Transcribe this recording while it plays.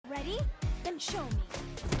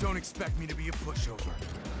Don't expect me to be a pushover.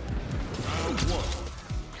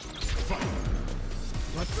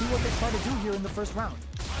 Let's see what they try to do here in the first round.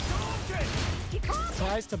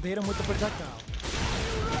 Tries to bait him with the projectile.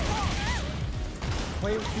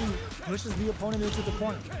 Player 2 pushes the opponent into the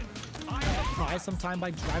corner. Buys some time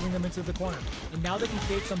by driving them into the corner. And now they can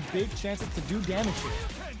create some big chances to do damage here.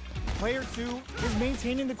 Player 2 is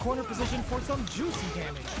maintaining the corner position for some juicy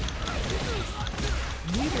damage.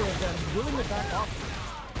 Neither of them willing to back off.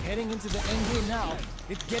 Heading into the end game now,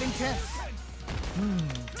 it's getting tense.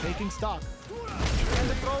 Taking stock. And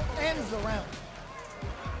the throw ends the round.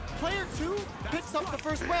 Player 2 picks up the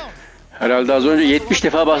first round. Herhalde az önce 70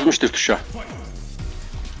 defa basmıştır tuşa.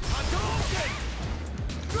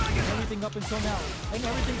 Everything up until now, and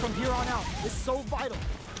everything from here on out is so vital.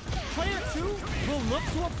 Player 2 will look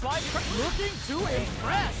to apply, looking to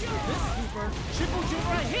impress. This super triple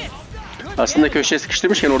Jinrai hit. Aslında köşeye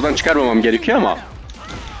sıkıştırmışken oradan çıkarmamam gerekiyor ama.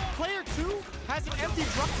 Player 2 has an empty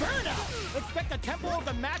drop burnout. Expect the tempo of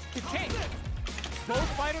the match to change. Both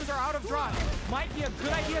fighters are out of drive. Might be a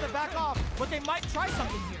good idea to back off, but they might try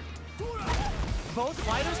something here. Both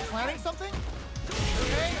fighters planning something?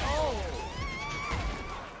 KO.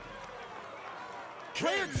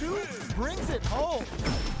 Player 2 brings it home.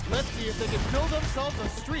 Let's see if they can build themselves a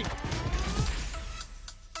streak.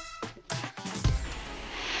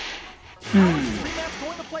 How is this rematch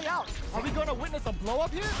going to play out? Are we going to witness a blow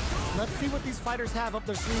up here? Let's see what these fighters have up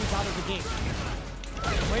their sleeves out of the gate.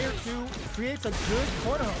 Player 2 creates a good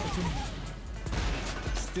corner opportunity.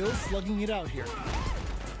 Still slugging it out here.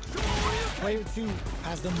 Player 2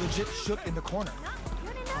 has them legit shook in the corner.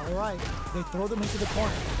 All right, they throw them into the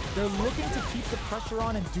corner. They're looking to keep the pressure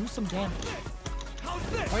on and do some damage.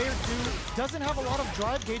 Player 2 doesn't have a lot of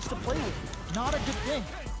drive gauge to play with. Not a good thing.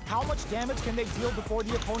 How much damage can they deal before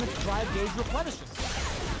the opponent's drive gauge replenishes?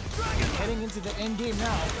 Heading into the end game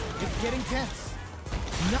now, it's getting tense.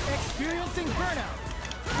 Not experiencing burnout.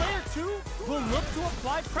 Player 2 will look to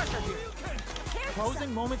apply pressure here.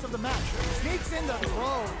 Closing moments of the match. Sneaks in the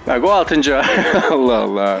throw. Bak o 6. Allah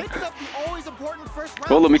Allah.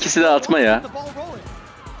 Oğlum ikisi de atma ya.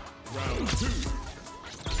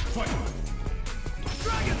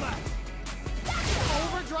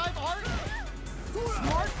 Overdrive art.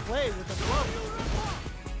 Smart play with the throw.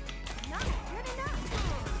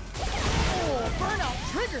 Oh, burnout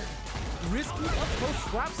triggered. Risky up close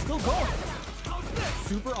scrap still going.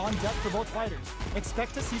 Super on deck for both fighters.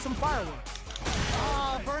 Expect to see some fireworks.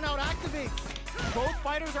 Burnout activates. Both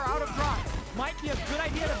fighters are out of drive. Might be a good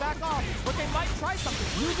idea to back off, but they might try something.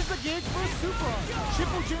 Uses the gauge for a super.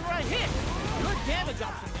 Triple Jinrai hit. Good damage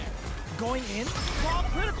option there. Going in. Raw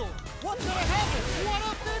critical. What's gonna happen? What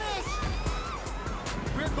a finish!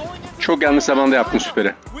 We're going into Çok yanlış zamanda yaptın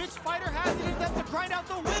süperi. Which fighter has it in them to grind out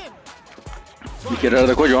the win? Bir kere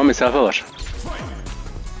arada kocaman mesafe var.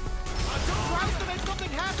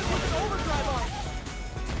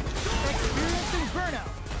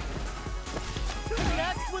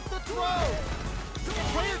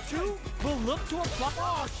 Player 2 will look to apply.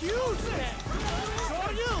 Oh, huge step.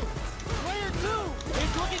 Shoryu. Player 2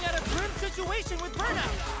 is looking at a grim situation with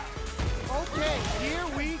burnout. Okay, here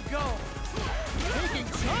we go. Taking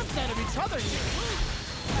chunks out of each other here.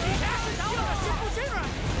 He dashes out with a triple Jinrai.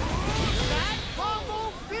 That combo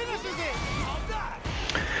finishes it.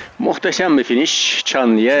 Muhteşem bir finish.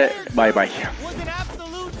 Chun'ye bay bay.